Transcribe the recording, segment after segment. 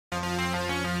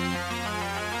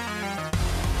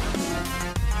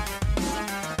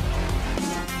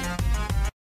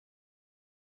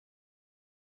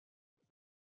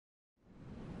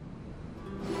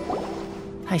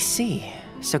I see.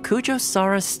 So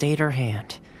Sara stayed her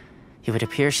hand. It would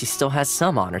appear she still has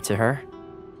some honor to her.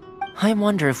 I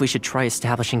wonder if we should try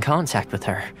establishing contact with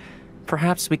her.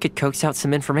 Perhaps we could coax out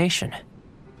some information.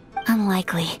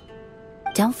 Unlikely.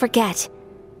 Don't forget,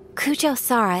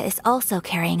 Sara is also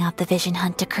carrying out the Vision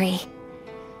Hunt decree.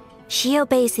 She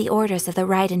obeys the orders of the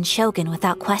Raiden Shogun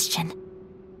without question.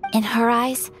 In her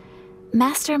eyes,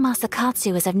 Master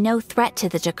Masakatsu is of no threat to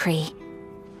the decree.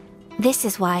 This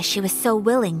is why she was so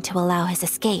willing to allow his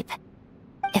escape.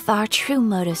 If our true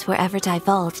motives were ever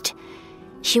divulged,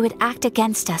 she would act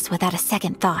against us without a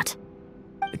second thought.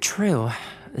 True.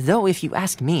 Though if you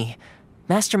ask me,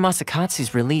 Master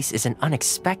Masakatsu's release is an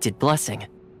unexpected blessing.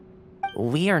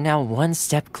 We are now one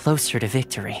step closer to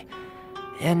victory.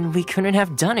 And we couldn't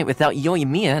have done it without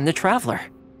Yoimiya and the Traveler.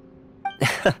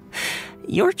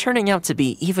 You're turning out to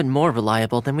be even more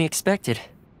reliable than we expected.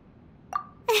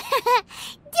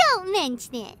 Don't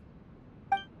mention it.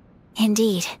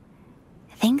 Indeed.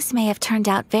 Things may have turned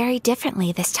out very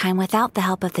differently this time without the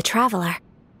help of the Traveler.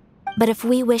 But if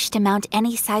we wish to mount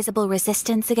any sizable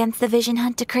resistance against the Vision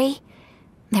Hunt decree,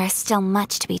 there is still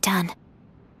much to be done.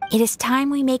 It is time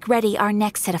we make ready our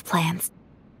next set of plans.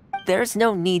 There's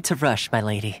no need to rush, my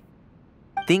lady.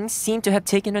 Things seem to have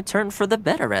taken a turn for the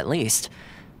better, at least.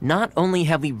 Not only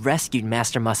have we rescued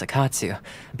Master Masakatsu,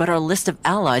 but our list of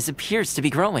allies appears to be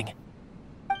growing.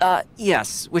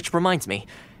 Yes, which reminds me.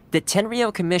 The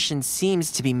Tenryou Commission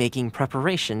seems to be making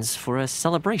preparations for a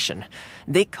celebration.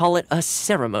 They call it a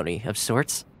ceremony of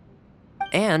sorts.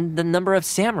 And the number of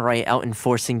samurai out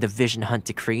enforcing the Vision Hunt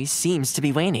decree seems to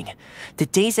be waning. The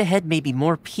days ahead may be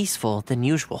more peaceful than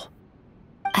usual.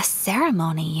 A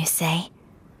ceremony, you say?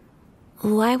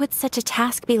 Why would such a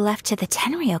task be left to the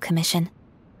Tenryou Commission?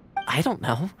 I don't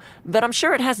know, but I'm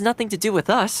sure it has nothing to do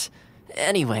with us.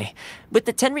 Anyway, with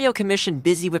the Tenryou Commission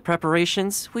busy with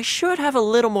preparations, we should have a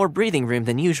little more breathing room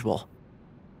than usual.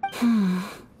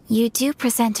 You do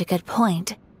present a good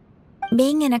point.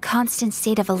 Being in a constant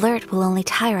state of alert will only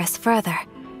tire us further.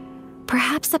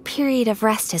 Perhaps a period of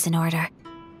rest is in order.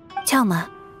 Thoma,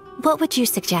 what would you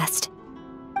suggest?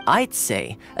 I'd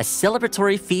say a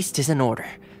celebratory feast is in order.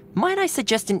 Might I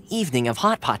suggest an evening of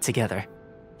hot pot together?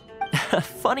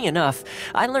 Funny enough,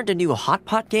 I learned a new hot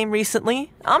pot game recently.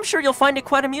 I'm sure you'll find it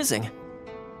quite amusing.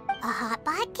 A hot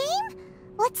pot game?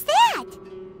 What's that?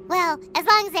 Well, as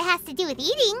long as it has to do with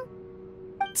eating.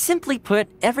 Simply put,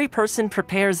 every person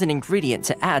prepares an ingredient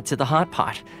to add to the hot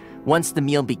pot. Once the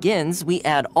meal begins, we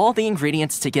add all the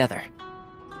ingredients together.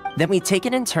 Then we take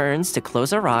it in turns to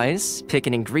close our eyes, pick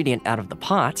an ingredient out of the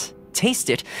pot, taste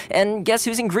it, and guess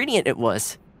whose ingredient it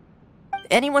was.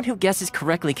 Anyone who guesses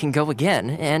correctly can go again,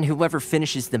 and whoever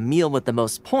finishes the meal with the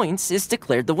most points is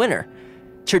declared the winner.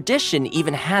 Tradition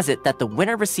even has it that the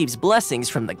winner receives blessings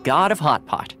from the god of hot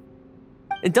pot.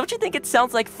 Don't you think it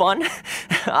sounds like fun?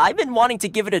 I've been wanting to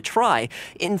give it a try.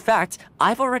 In fact,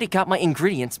 I've already got my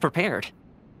ingredients prepared.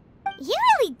 You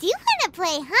really do want to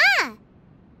play, huh?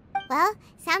 Well,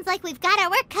 sounds like we've got our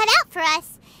work cut out for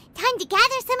us. Time to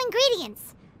gather some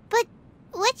ingredients. But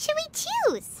what should we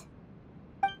choose?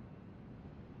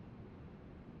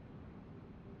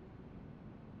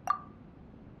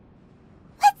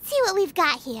 Let's see what we've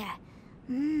got here.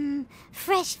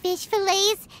 Fresh fish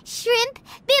fillets, shrimp,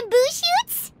 bamboo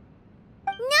shoots.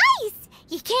 Nice!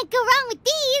 You can't go wrong with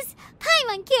these.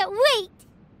 Paimon can't wait.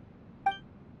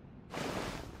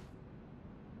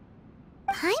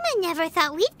 Paimon never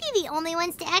thought we'd be the only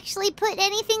ones to actually put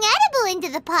anything edible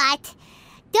into the pot.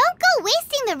 Don't go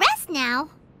wasting the rest now.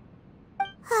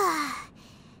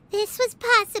 This was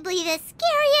possibly the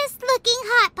scariest looking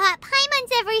hot pot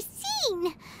Paimon's ever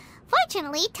seen.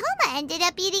 Fortunately, Thoma ended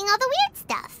up eating all the weird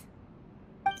stuff.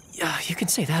 Yeah, you can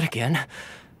say that again.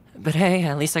 But hey,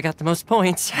 at least I got the most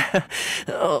points.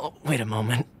 Oh, wait a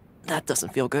moment. That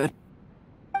doesn't feel good.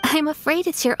 I'm afraid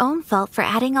it's your own fault for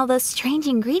adding all those strange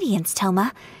ingredients,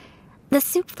 Thoma. The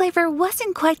soup flavor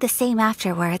wasn't quite the same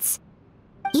afterwards.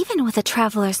 Even with the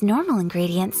Traveler's normal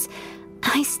ingredients,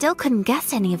 I still couldn't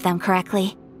guess any of them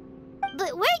correctly.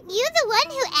 But weren't you the one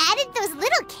who added those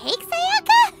little cakes,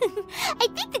 Ayaka? I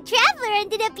think the Traveler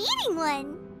ended up eating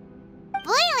one.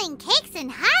 Boiling cakes in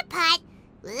hot pot?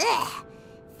 Ugh.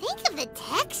 Think of the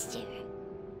texture.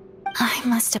 I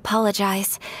must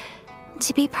apologize.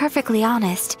 To be perfectly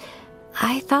honest,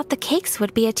 I thought the cakes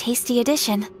would be a tasty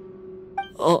addition.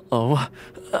 Uh-oh.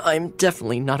 I'm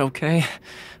definitely not okay.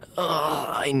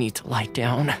 I need to lie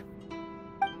down.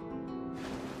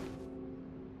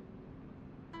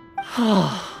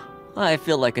 I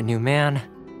feel like a new man.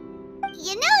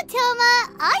 You know,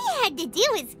 Thoma, all you had to do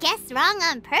was guess wrong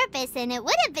on purpose and it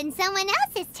would have been someone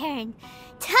else's turn.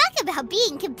 Talk about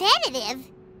being competitive.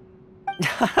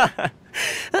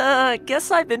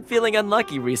 Guess I've been feeling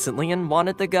unlucky recently and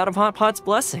wanted the God of Hot Pot's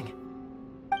blessing.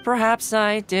 Perhaps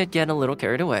I did get a little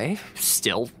carried away.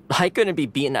 Still, I couldn't be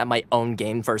beaten at my own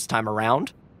game first time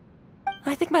around.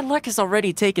 I think my luck has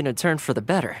already taken a turn for the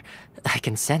better. I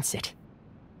can sense it.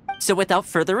 So without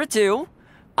further ado,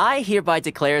 I hereby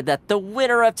declare that the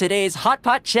winner of today's Hot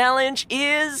Pot Challenge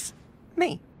is...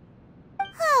 me.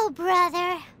 Oh,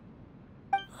 brother.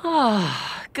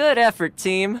 Ah, good effort,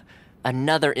 team.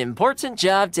 Another important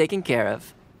job taken care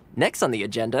of. Next on the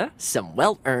agenda, some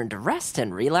well-earned rest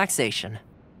and relaxation.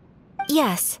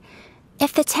 Yes.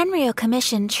 If the Tenryou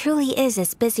Commission truly is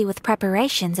as busy with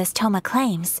preparations as Thoma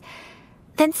claims,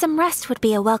 then some rest would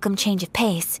be a welcome change of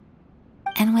pace.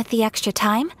 And with the extra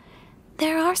time,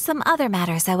 there are some other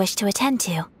matters I wish to attend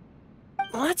to.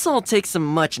 Let's all take some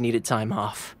much-needed time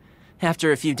off.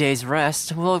 After a few days'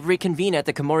 rest, we'll reconvene at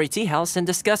the Komori Tea House and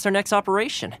discuss our next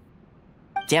operation.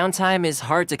 Downtime is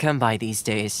hard to come by these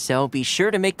days, so be sure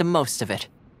to make the most of it.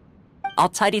 I'll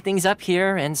tidy things up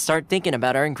here and start thinking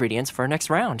about our ingredients for our next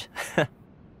round.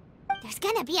 There's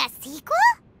gonna be a sequel?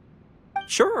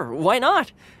 Sure, why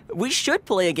not? We should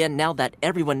play again now that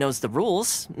everyone knows the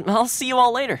rules. I'll see you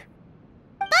all later.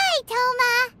 Bye,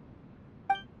 Thoma!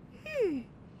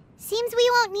 Seems we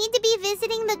won't need to be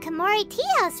visiting the Komori Tea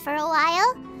House for a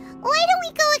while. Why don't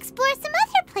we go explore some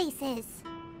other places?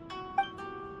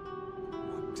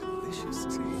 What delicious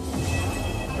tea.